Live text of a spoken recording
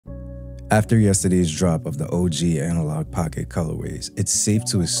After yesterday's drop of the OG Analog Pocket colorways, it's safe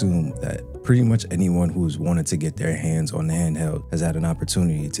to assume that pretty much anyone who's wanted to get their hands on the handheld has had an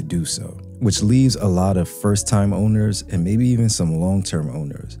opportunity to do so, which leaves a lot of first-time owners and maybe even some long-term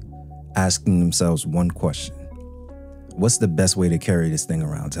owners asking themselves one question: what's the best way to carry this thing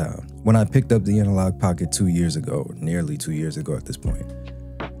around town? When I picked up the Analogue Pocket 2 years ago, nearly 2 years ago at this point,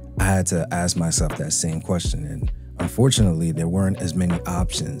 I had to ask myself that same question, and unfortunately, there weren't as many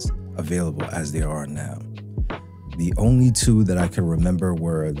options available as there are now. The only two that I can remember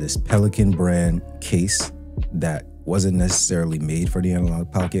were this Pelican brand case that wasn't necessarily made for the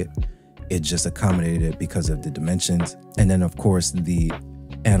Analogue Pocket. It just accommodated it because of the dimensions. And then of course, the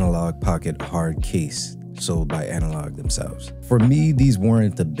Analogue Pocket hard case sold by Analogue themselves. For me, these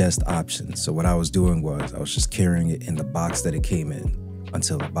weren't the best options. So what I was doing was I was just carrying it in the box that it came in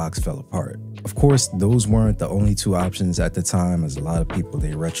until the box fell apart. Of course, those weren't the only two options at the time, as a lot of people,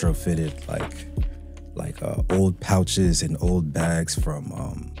 they retrofitted like old pouches and old bags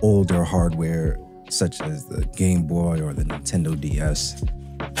from older hardware, such as the Game Boy or the Nintendo DS.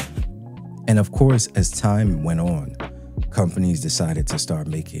 And of course, as time went on, companies decided to start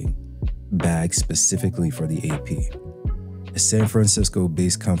making bags specifically for the AP. A San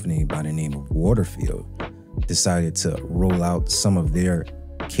Francisco-based company by the name of Waterfield decided to roll out some of their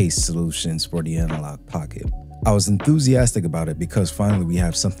case solutions for the Analogue Pocket. I was enthusiastic about it because finally we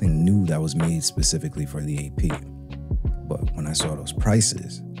have something new that was made specifically for the AP. But when I saw those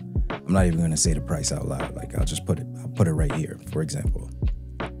prices, I'm not even going to say the price out loud. Like I'll put it right here, for example.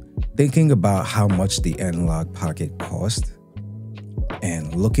 Thinking about how much the Analogue Pocket cost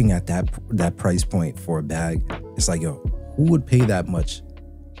and looking at that price point for a bag, it's like, yo, who would pay that much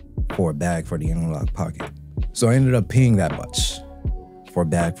for a bag for the Analogue Pocket? So I ended up paying that much for a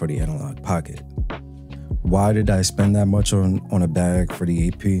bag for the Analogue Pocket. Why did I spend that much on a bag for the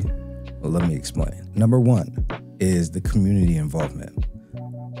AP? Well, let me explain. Number one is the community involvement.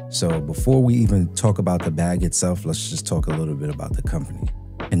 So before we even talk about the bag itself, let's just talk a little bit about the company.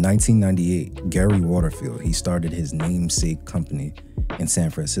 In 1998, Gary Waterfield, he started his namesake company in San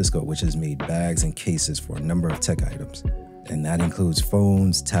Francisco, which has made bags and cases for a number of tech items. And that includes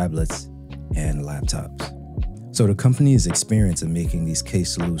phones, tablets, and laptops. So the company is experienced in making these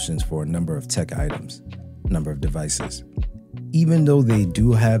case solutions for a number of tech items, number of devices. Even though they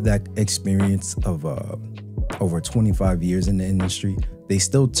do have that experience of over 25 years in the industry, they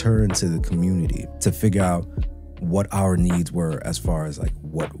still turn to the community to figure out what our needs were as far as like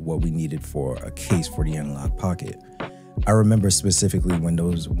what we needed for a case for the Analogue Pocket. I remember specifically when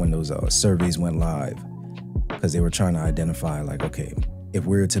those surveys went live, because they were trying to identify like, okay, if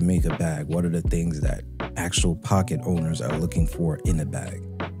we were to make a bag, what are the things that actual pocket owners are looking for in a bag?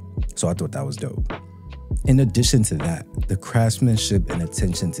 So I thought that was dope. In addition to that, the craftsmanship and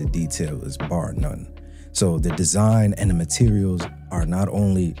attention to detail is bar none. So the design and the materials are not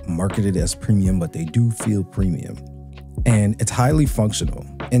only marketed as premium, but they do feel premium. And it's highly functional.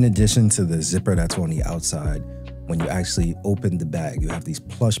 In addition to the zipper that's on the outside, when you actually open the bag, you have these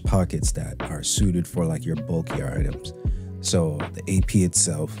plush pockets that are suited for like your bulkier items. So the AP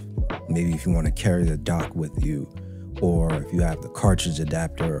itself, maybe if you want to carry the dock with you, or if you have the cartridge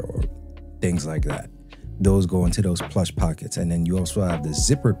adapter or things like that, those go into those plush pockets. And then you also have the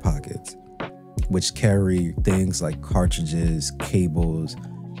zippered pockets, which carry things like cartridges, cables,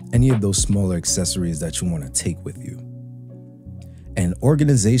 any of those smaller accessories that you want to take with you. And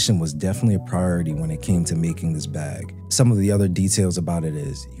organization was definitely a priority when it came to making this bag. Some of the other details about it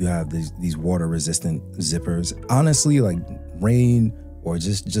is you have these water-resistant zippers. Honestly, like rain or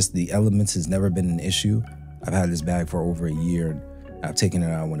just the elements has never been an issue. I've had this bag for over a year. I've taken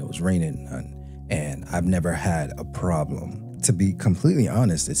it out when it was raining, and I've never had a problem. To be completely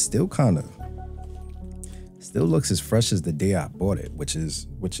honest, it still looks as fresh as the day I bought it, which is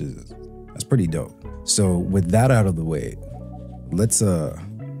that's pretty dope. So with that out of the way, let's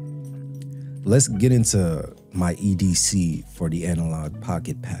get into my EDC for the Analogue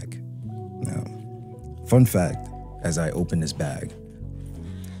Pocket Pack. Now, fun fact, as I opened this bag,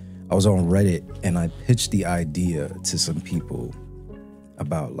 I was on Reddit and I pitched the idea to some people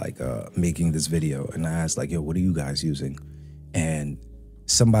about like making this video, and I asked like, yo, what are you guys using? And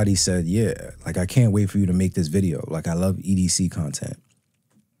somebody said, yeah, like I can't wait for you to make this video. Like I love EDC content.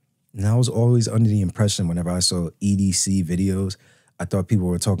 And I was always under the impression whenever I saw EDC videos, I thought people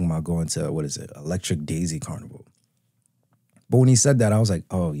were talking about going to, Electric Daisy Carnival. But when he said that, I was like,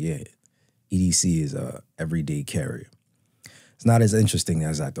 oh yeah, EDC is a everyday carrier. It's not as interesting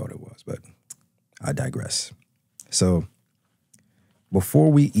as I thought it was, but I digress. So before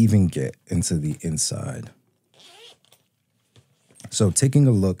we even get into the inside, so taking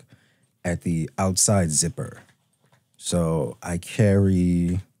a look at the outside zipper. So I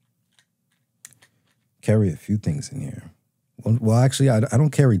carry a few things in here. Well, actually, I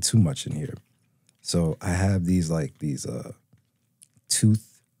don't carry too much in here. So I have these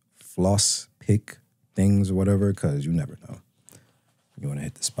tooth floss pick things or whatever, because you never know. You want to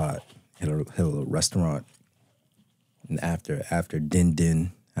hit the spot, hit a little restaurant, and after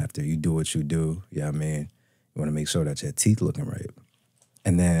din, after you do what you do, you know what I mean, you want to make sure that your teeth looking right.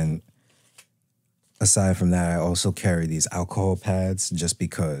 And then aside from that, I also carry these alcohol pads just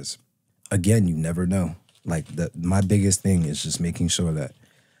because, again, you never know. Like my biggest thing is just making sure that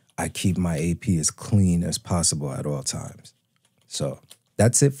I keep my AP as clean as possible at all times. So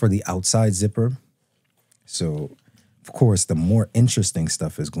that's it for the outside zipper. So, of course, the more interesting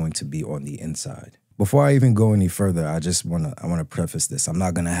stuff is going to be on the inside. Before I even go any further, I want to preface this. I'm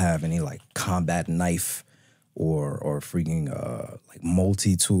not gonna have any like combat knife or freaking like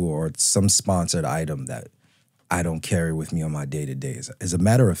multi-tool or some sponsored item that I don't carry with me on my day-to-days. As a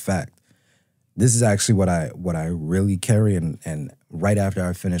matter of fact, this is actually what I really carry, and right after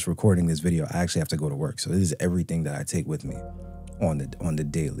I finish recording this video, I actually have to go to work. So this is everything that I take with me on the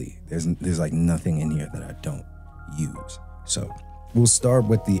daily. There's like nothing in here that I don't use. So we'll start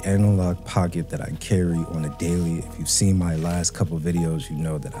with the Analogue pocket that I carry on a daily. If you've seen my last couple videos, you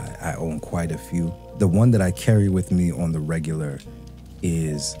know that I own quite a few. The one that I carry with me on the regular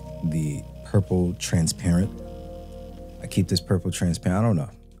is the purple transparent. I keep this purple transparent. I don't know.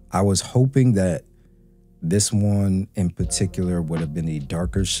 I was hoping that this one in particular would have been a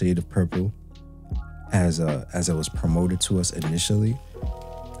darker shade of purple as it was promoted to us initially.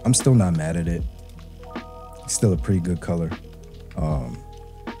 I'm still not mad at it. It's still a pretty good color.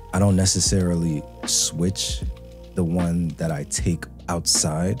 I don't necessarily switch the one that I take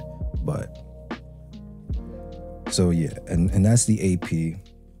outside, but so yeah, and that's the AP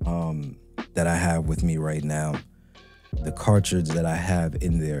that I have with me right now. The cartridge that I have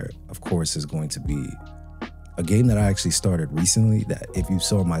in there, of course, is going to be a game that I actually started recently that if you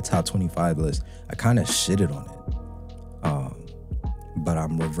saw my top 25 list, I kind of shitted on it. But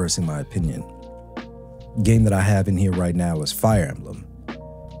I'm reversing my opinion. Game that I have in here right now is Fire Emblem,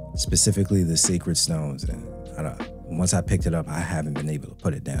 specifically the Sacred Stones. And once I picked it up, I haven't been able to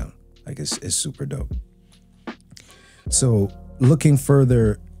put it down. Like it's super dope. So looking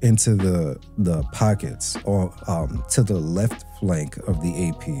further into the pockets, or to the left flank of the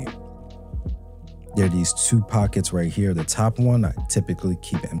AP, there are these two pockets right here. The top one I typically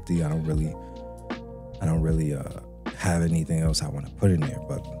keep empty. I don't really have anything else I want to put in there.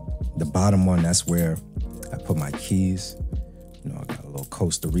 But the bottom one, that's where I put my keys. You know, I got a little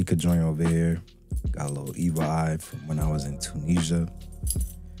Costa Rica joint over here. Got a little Evil Eye from when I was in Tunisia.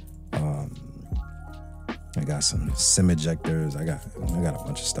 I got some SIM ejectors. I got a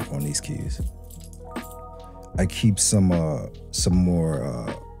bunch of stuff on these keys. I keep some more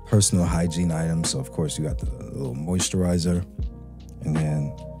personal hygiene items. So of course you got the little moisturizer, and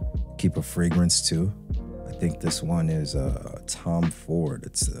then keep a fragrance too. I think this one is Tom Ford.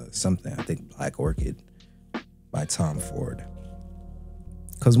 It's something, I think Black Orchid by Tom Ford.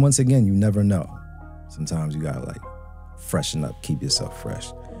 Because once again, you never know. Sometimes you gotta like freshen up, keep yourself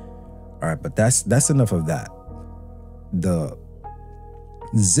fresh. All right, but that's enough of that. The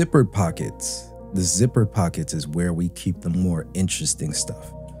zippered pockets is where we keep the more interesting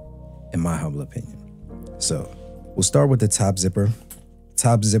stuff, in my humble opinion. So we'll start with the top zipper.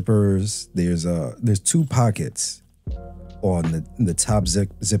 Top zippers, there's two pockets on the top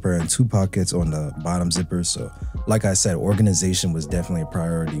zipper and two pockets on the bottom zipper. So like I said, organization was definitely a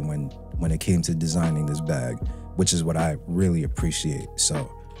priority when it came to designing this bag, which is what I really appreciate. So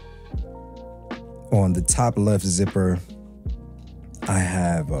on the top left zipper, I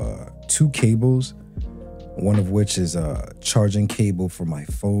have two cables, one of which is a charging cable for my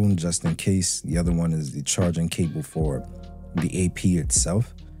phone, just in case. The other one is the charging cable for the AP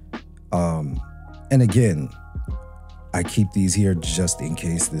itself. And again, I keep these here just in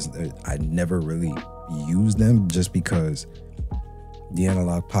case. I never really use them, just because the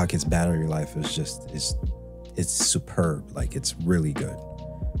Analogue Pocket's battery life is it's superb. Like, it's really good.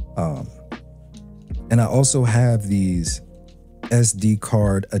 And I also have these SD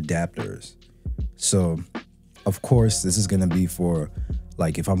card adapters. So of course this is gonna be for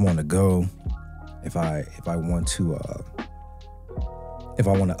like if I'm on the go, if I want to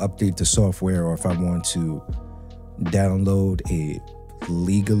update the software, or if I want to download a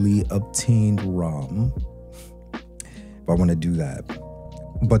legally obtained ROM, if I want to do that.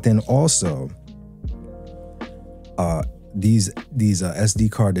 But then also these SD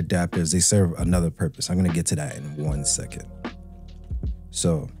card adapters, they serve another purpose. I'm gonna get to that in 1 second.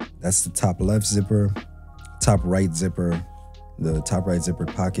 So That's the top left zipper. Top right zipper, the top right zipper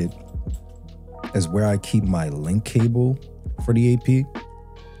pocket is where I keep my link cable for the AP.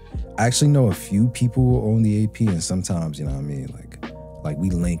 I actually know a few people who own the AP, and sometimes, you know what I mean, like we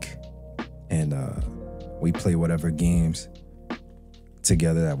link and we play whatever games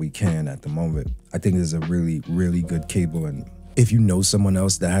together that we can at the moment. I think this is a really, really good cable, and if you know someone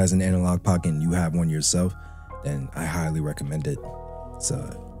else that has an analog pocket and you have one yourself, then I highly recommend it. It's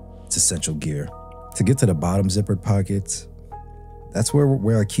essential gear. To get to the bottom zippered pockets, that's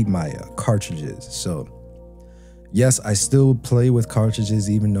where I keep my cartridges. So yes, I still play with cartridges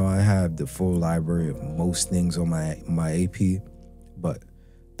even though I have the full library of most things on my AP. But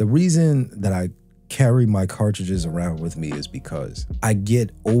the reason that I carry my cartridges around with me is because I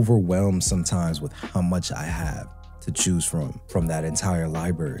get overwhelmed sometimes with how much I have to choose from that entire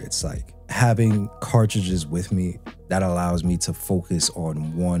library. It's like having cartridges with me that allows me to focus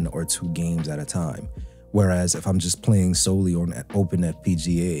on 1 or 2 games at a time. Whereas if I'm just playing solely on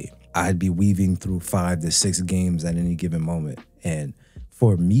OpenFPGA, I'd be weaving through 5 to 6 games at any given moment. And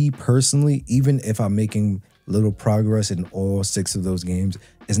for me personally, even if I'm making little progress in all 6 of those games,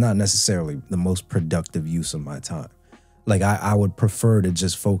 it's not necessarily the most productive use of my time. Like I would prefer to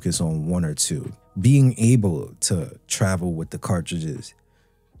just focus on 1 or 2. Being able to travel with the cartridges,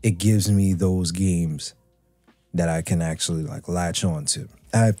 it gives me those games that I can actually like latch on to.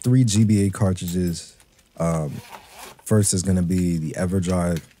 I have 3 GBA cartridges. First is gonna be the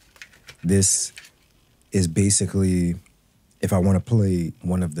EverDrive. This is basically if I want to play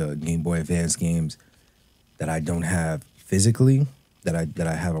one of the Game Boy Advance games that I don't have physically, that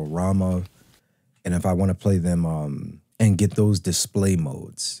I have a ROM of, and if I want to play them and get those display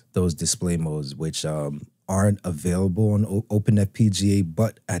modes which aren't available on OpenFPGA,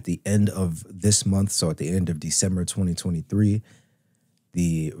 but at the end of this month, so at the end of December 2023,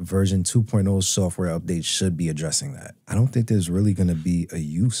 the version 2.0 software update should be addressing that. I don't think there's really going to be a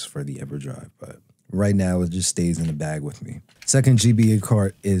use for the EverDrive, but right now it just stays in the bag with me. Second GBA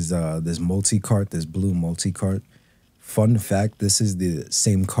cart is this multi-cart, this blue multi-cart. Fun fact, this is the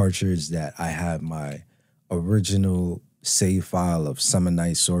same cartridge that I have my original save file of Summer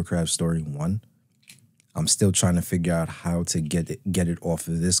Night Swordcraft Story 1. I'm still trying to figure out how to get it off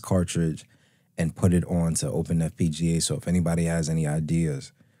of this cartridge and put it onto OpenFPGA. So if anybody has any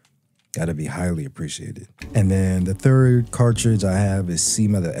ideas, that'd be highly appreciated. And then the third cartridge I have is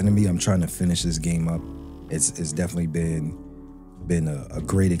Seema the Enemy. I'm trying to finish this game up. It's definitely been a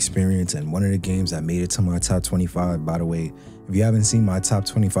great experience and one of the games that made it to my top 25. By the way, if you haven't seen my top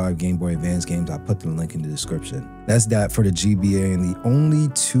 25 Game Boy Advance games, I'll put the link in the description. That's that for the GBA, and the only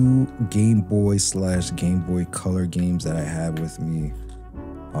 2 Game Boy/Game Boy Color games that I have with me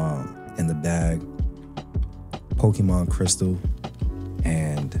in the bag, Pokemon Crystal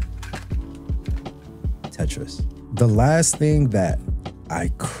and Tetris. The last thing that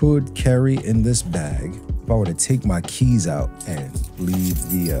I could carry in this bag, if I were to take my keys out and leave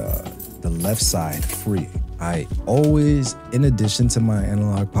the left side free, I always, in addition to my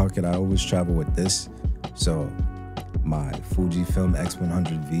analog pocket, I always travel with this. So my Fujifilm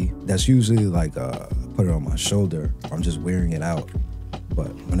X100V, that's usually like put it on my shoulder, or I'm just wearing it out. But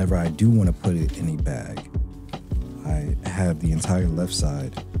whenever I do want to put it in a bag, I have the entire left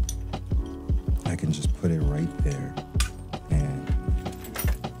side. I can just put it right there. And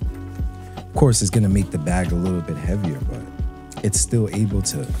of course, it's going to make the bag a little bit heavier, but it's still able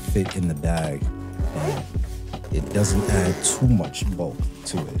to fit in the bag. And it doesn't add too much bulk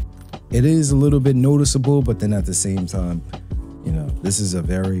to it. It is a little bit noticeable, but then at the same time, you know, this is a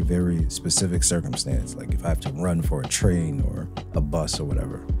very, very specific circumstance. Like if I have to run for a train or a bus or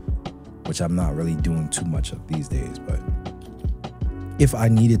whatever, which I'm not really doing too much of these days, but if I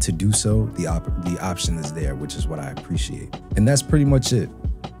needed to do so, the option is there, which is what I appreciate. And that's pretty much it.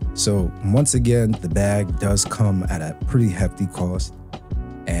 So once again, the bag does come at a pretty hefty cost.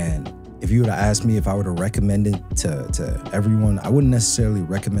 And if you were to ask me if I were to recommend it to everyone, I wouldn't necessarily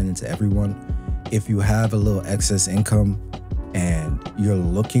recommend it to everyone. If you have a little excess income and you're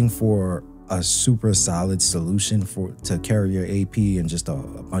looking for a super solid solution to carry your AP and just a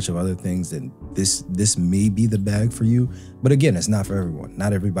bunch of other things, then this may be the bag for you. But again, it's not for everyone.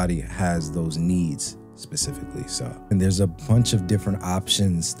 Not everybody has those needs specifically. And there's a bunch of different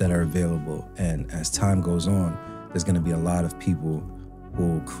options that are available. And as time goes on, there's going to be a lot of people who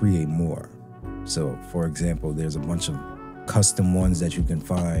will create more. So for example, there's a bunch of custom ones that you can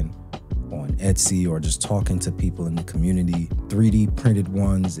find on Etsy or just talking to people in the community, 3D printed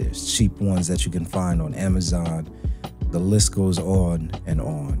ones, there's cheap ones that you can find on Amazon. The list goes on and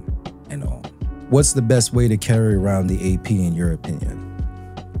on and on. What's the best way to carry around the AP in your opinion?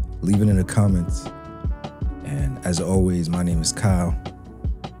 leave it in the comments. And as always, my name is Kyle.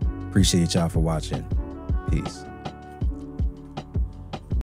 Appreciate y'all for watching. Peace.